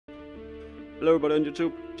Hello everybody on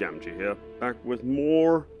YouTube, Yamgi here, back with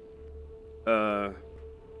more,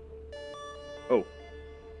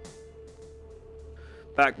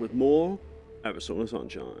 back with more Arizona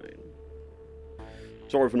Sunshine.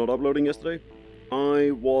 Sorry for not uploading yesterday.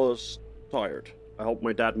 I was tired. I helped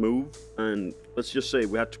my dad move, and let's just say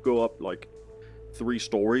we had to go up like 3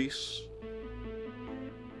 stories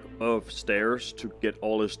of stairs to get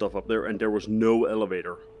all his stuff up there, and there was no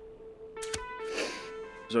elevator.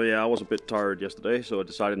 So yeah, I was a bit tired yesterday, so I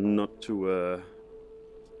decided not to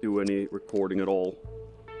do any recording at all.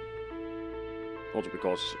 Also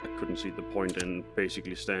because I couldn't see the point in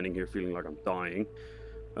basically standing here feeling like I'm dying.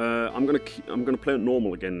 I'm gonna play it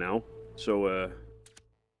normal again now. So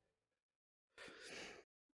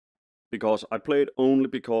because I played only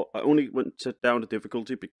because I only went down the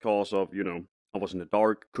difficulty because of, you know, I was in the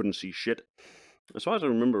dark, couldn't see shit. As far as I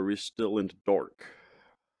remember, we're still in the dark.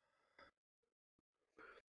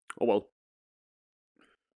 Oh well.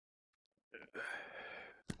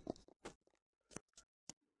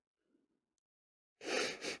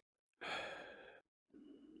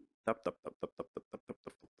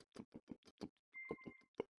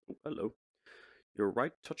 Hello. Your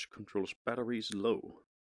right touch control's battery is low.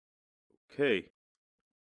 Okay.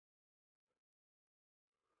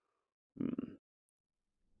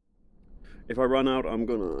 If I run out, I'm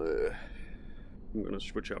gonna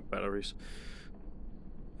switch out batteries.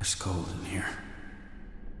 It's cold in here.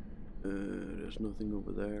 There's nothing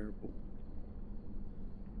over there.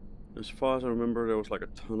 As far as I remember, there was like a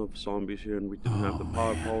ton of zombies here, and we didn't have the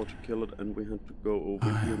power to kill it, and we had to go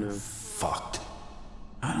over here now. Fucked.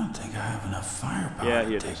 I don't think I have enough firepower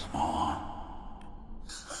to take them all on.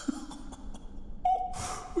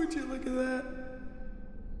 Would you look at that?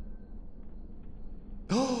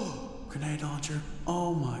 Oh, grenade launcher.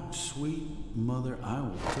 Oh my sweet mother, I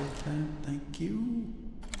will take that. Thank you.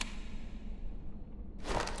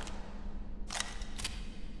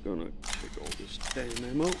 Gonna take all this damn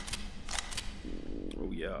ammo. Oh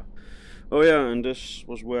yeah. Oh yeah, and this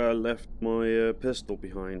was where I left my pistol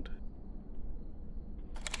behind.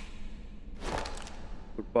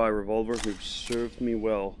 Goodbye, revolver. You've served me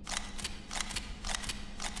well.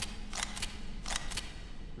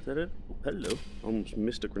 Is that it? Oh, hello. Almost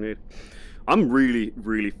missed a grenade. I'm really,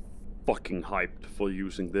 really fucking hyped for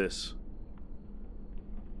using this.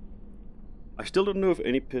 I still don't know if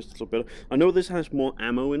any pistols are better. I know this has more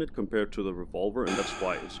ammo in it compared to the revolver, and that's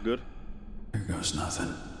why it's good. Here goes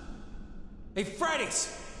nothing. Hey,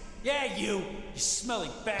 Freddy's! Yeah, you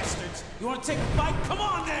smelly bastards! You wanna take a fight? Come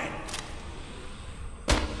on, then!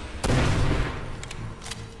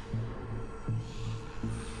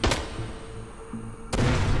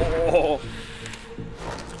 Oh!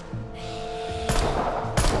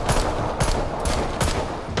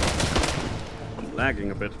 I'm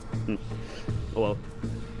lagging a bit. Oh well.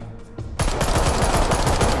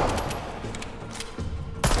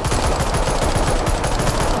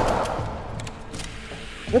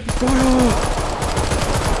 Open fire!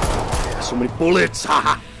 Yeah, so many bullets!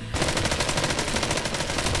 Haha!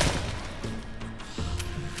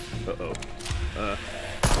 Uh-oh.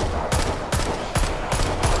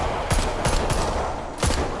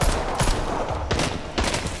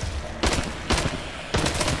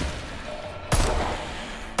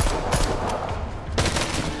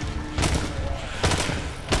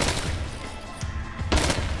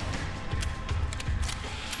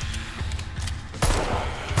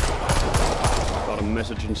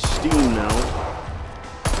 Message in Steam now.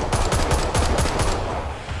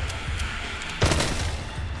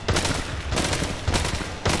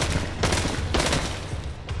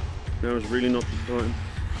 Now is really not the time.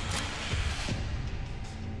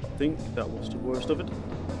 I think that was the worst of it.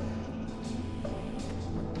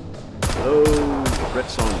 Oh, red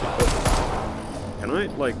zombie. Oh. Can I,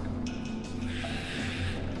 like...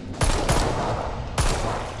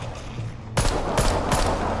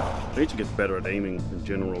 I need to get better at aiming in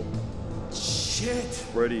general. Shit!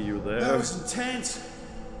 Freddy, you there? That was intense.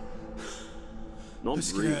 Not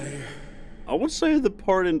Let's really. get out of here. I would say the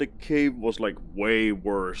part in the cave was like way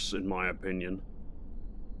worse, in my opinion.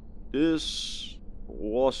 This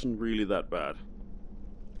wasn't really that bad.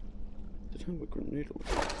 Did I have a grenade?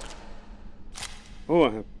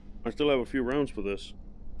 Oh, I still have a few rounds for this.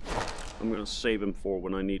 I'm gonna save them for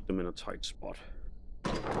when I need them in a tight spot.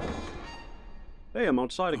 Hey, I'm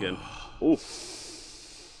outside again. Oh,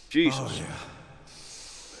 Jesus. Oh, yeah.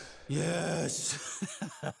 Yes.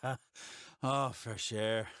 Oh, fresh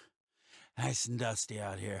air. Nice and dusty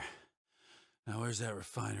out here. Now, where's that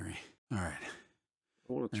refinery? All right.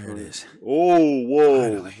 I want to try. There it is. Oh, whoa.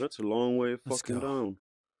 Finally. That's a long way Let's fucking go. down.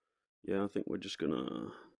 Yeah, I think we're just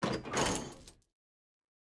gonna...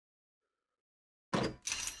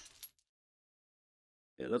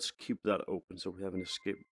 Yeah, let's keep that open so we have an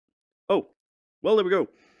escape. Oh, well, there we go.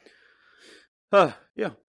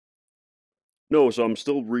 Yeah. No, so I'm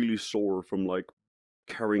still really sore from, like,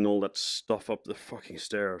 carrying all that stuff up the fucking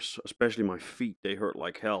stairs. Especially my feet, they hurt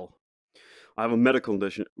like hell. I have a medical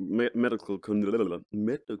condition with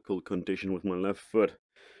my left foot,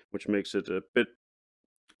 which makes it a bit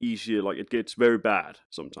easier. Like, it gets very bad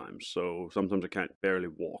sometimes. So sometimes I can't barely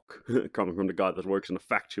walk. Coming from the guy that works in a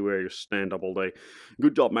factory where you stand up all day.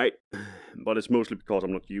 Good job, mate. But it's mostly because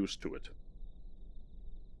I'm not used to it.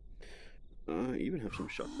 I even have some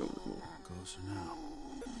shotgun ammo. Closer now.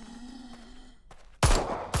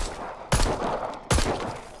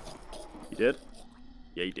 He did?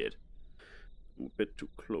 Yeah, he did. I'm a bit too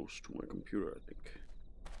close to my computer, I think.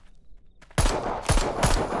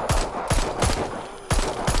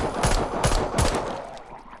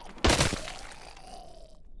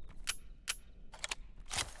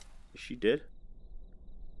 Is she dead?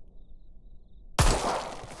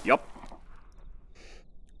 Yup.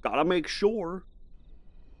 Gotta make sure.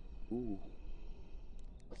 Ooh.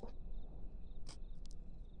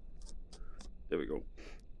 There we go.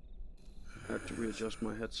 I have to readjust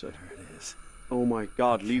my headset. There it is. Oh my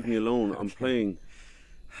god, leave me alone. I'm playing.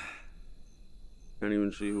 Can't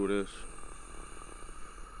even see who it is.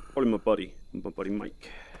 Probably my buddy Mike.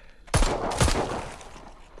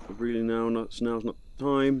 But really now's not the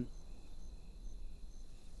time.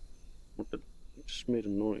 What the? It just made a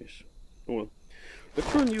noise. Oh well. Let's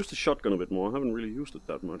try and use the shotgun a bit more. I haven't really used it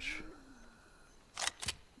that much.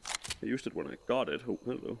 I used it when I got it. Oh,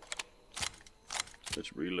 hello.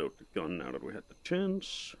 Let's reload the gun now that we had the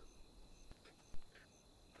chance.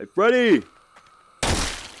 Hey, Freddy!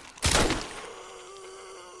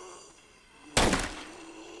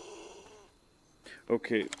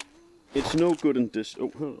 Okay, it's no good in this. Oh,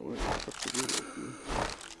 hello. Wait, what's the reload here?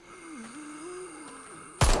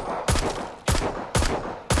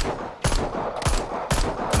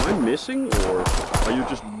 Am I missing, or are you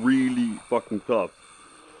just really fucking tough?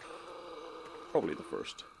 Probably the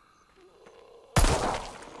first.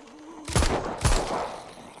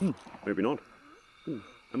 Maybe not. Ooh,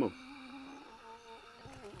 ammo.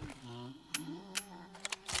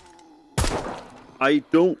 I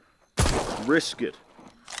don't risk it.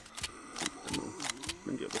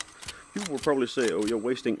 People will probably say, oh, you're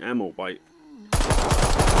wasting ammo by shooting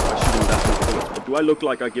that many bullets. But do I look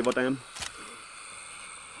like I give a damn?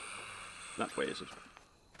 That way is it.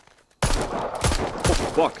 Oh,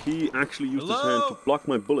 fuck. He actually used his hand to block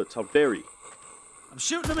my bullets. How dare he? I'm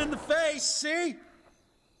shooting him in the face, see?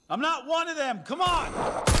 I'm not one of them. Come on.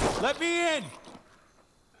 Let me in.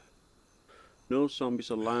 No zombies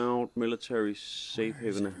allowed. Military safe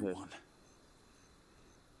haven ahead.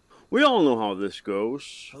 We all know how this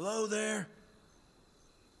goes. Hello there.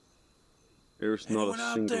 There's not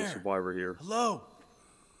a single survivor here. Hello.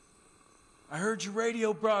 I heard your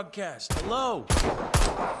radio broadcast. Hello.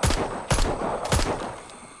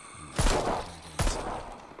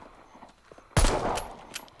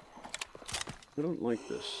 I don't like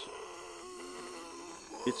this.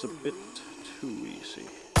 It's a bit too easy.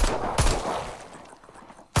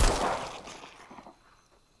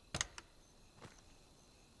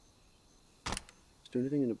 Is there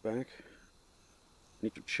anything in the back? I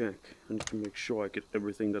need to check. I need to make sure I get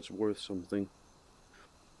everything that's worth something.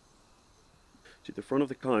 See, the front of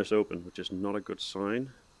the car is open, which is not a good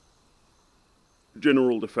sign.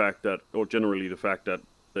 Generally, the fact that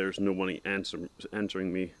there's nobody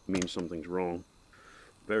answering me means something's wrong.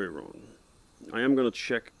 Very wrong. I am gonna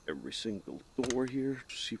check every single door here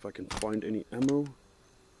to see if I can find any ammo.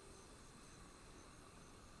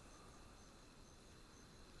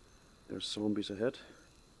 There's zombies ahead.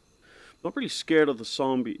 Not really scared of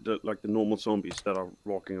the like the normal zombies that are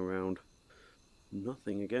walking around.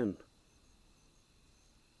 Nothing again.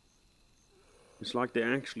 It's like they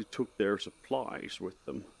actually took their supplies with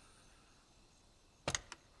them.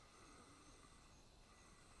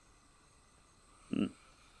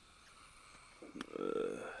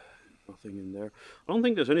 Nothing in there. I don't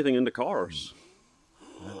think there's anything in the cars.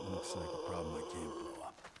 That looks like a problem I can't blow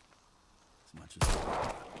up. As much as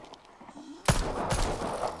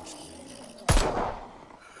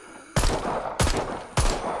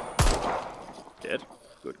Dead.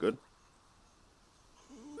 Good, good.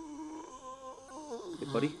 Hey,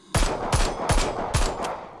 buddy.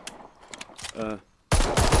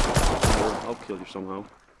 I'll kill you somehow.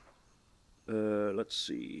 Let's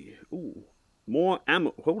see. Ooh. More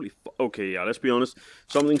ammo. Holy fuck. Okay, yeah, let's be honest.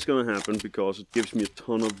 Something's gonna happen because it gives me a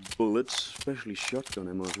ton of bullets, especially shotgun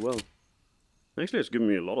ammo as well. Actually, it's giving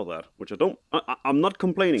me a lot of that, which I don't... I'm not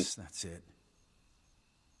complaining. That's it.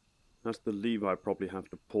 That's the lever I probably have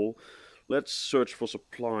to pull. Let's search for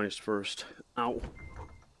supplies first. Ow.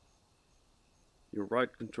 Your right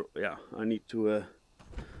control. Yeah, I need to,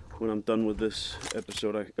 when I'm done with this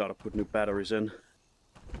episode, I gotta put new batteries in.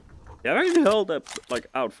 Yeah, I've actually held that like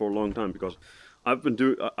out for a long time because I've been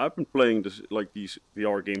playing this like these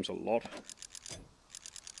VR games a lot.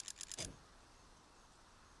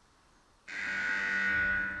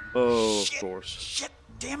 Oh, Shit, of course. Shit,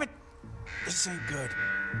 damn it. This ain't good.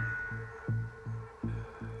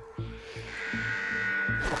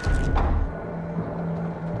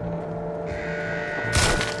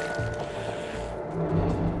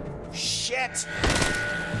 Shit!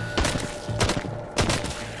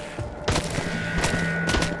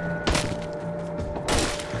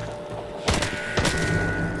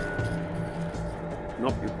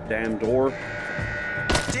 Not your damn door.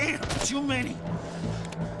 Damn, too many.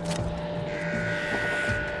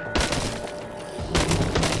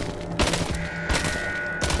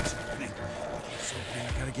 It's opening.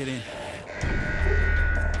 I gotta get in.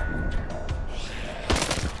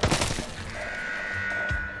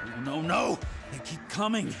 No, no! They keep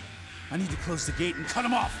coming. I need to close the gate and cut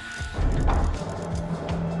them off.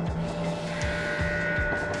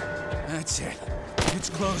 That's it. It's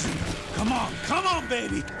closing. Come on,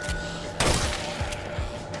 baby!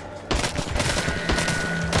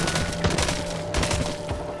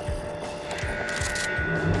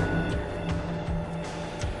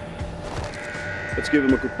 Let's give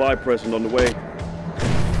him a goodbye present on the way.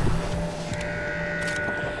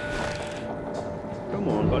 Come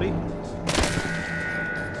on, buddy.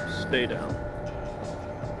 Stay down.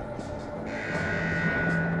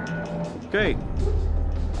 Okay.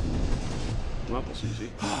 Well, that was easy.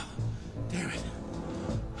 Damn it.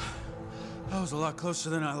 That was a lot closer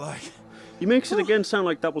than I like. He makes it again sound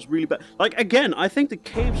like that was really bad. Like, again, I think the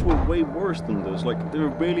caves were way worse than this. Like, there were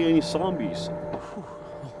barely any zombies. Oh,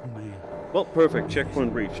 man. Well, perfect.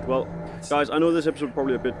 Checkpoint reached. Well, guys, I know this episode is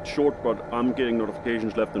probably a bit short, but I'm getting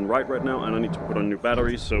notifications left and right now, and I need to put on new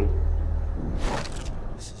batteries, so...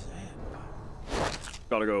 This is it.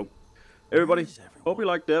 Gotta go. Everybody, hope you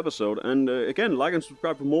liked the episode, and again, like and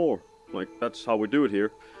subscribe for more. Like, that's how we do it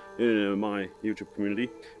here in my YouTube community.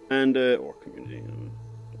 And, or community.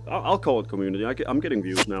 I'll call it community. I'm getting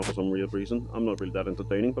views now for some weird reason. I'm not really that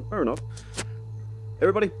entertaining, but fair enough.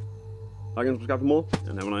 Everybody, like and subscribe for more,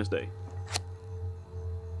 and have a nice day.